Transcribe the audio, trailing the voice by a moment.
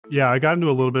Yeah, I got into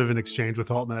a little bit of an exchange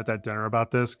with Altman at that dinner about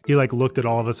this. He like looked at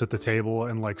all of us at the table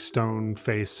and like stone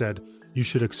face said, "You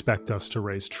should expect us to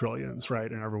raise trillions," right?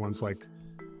 And everyone's like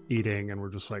eating, and we're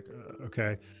just like,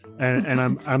 okay. And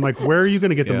I'm like, where are you going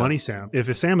to get the money, Sam?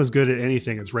 If Sam is good at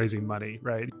anything, it's raising money,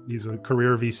 right? He's a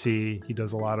career VC. He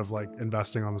does a lot of like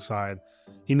investing on the side.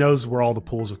 He knows where all the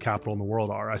pools of capital in the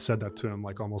world are. I said that to him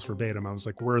like almost verbatim. I was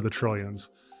like, where are the trillions?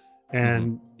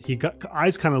 And he got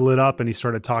eyes kind of lit up, and he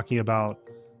started talking about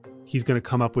he's going to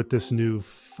come up with this new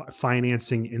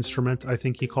financing instrument, I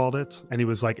think he called it. And he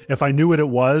was like, if I knew what it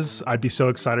was, I'd be so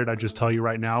excited. I'd just tell you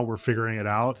right now, we're figuring it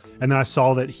out. And then I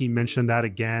saw that he mentioned that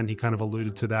again. He kind of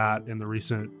alluded to that in the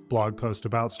recent blog post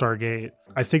about Stargate.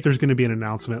 I think there's going to be an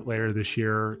announcement later this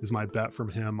year, is my bet from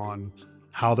him, on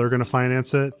how they're going to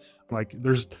finance it. Like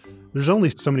there's only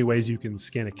so many ways you can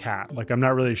skin a cat. Like I'm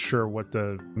not really sure what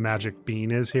the magic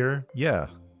bean is here. Yeah,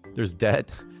 there's debt,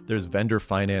 there's vendor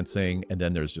financing, and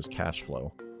then there's just cash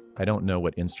flow. I don't know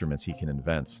what instruments he can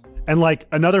invent. And like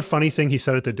another funny thing he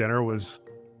said at the dinner was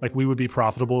like, we would be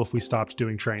profitable if we stopped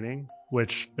doing training,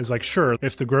 which is like, sure,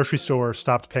 if the grocery store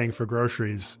stopped paying for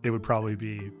groceries, it would probably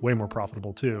be way more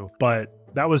profitable too. But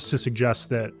that was to suggest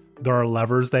that there are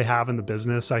levers they have in the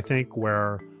business, I think,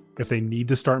 where if they need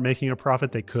to start making a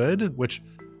profit, they could, which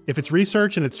if it's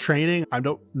research and it's training, I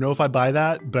don't know if I buy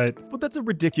that, but... Well, that's a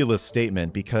ridiculous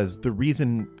statement, because the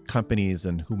reason companies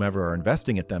and whomever are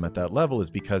investing at them at that level is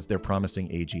because they're promising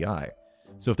AGI.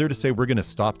 So if they're to say, we're going to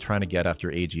stop trying to get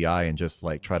after AGI and just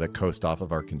like try to coast off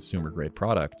of our consumer grade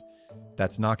product,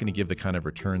 that's not going to give the kind of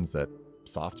returns that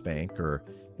SoftBank or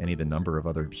any of the number of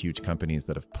other huge companies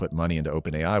that have put money into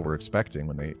OpenAI were expecting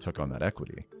when they took on that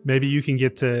equity. Maybe you can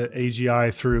get to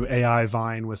AGI through AI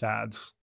Vine with ads.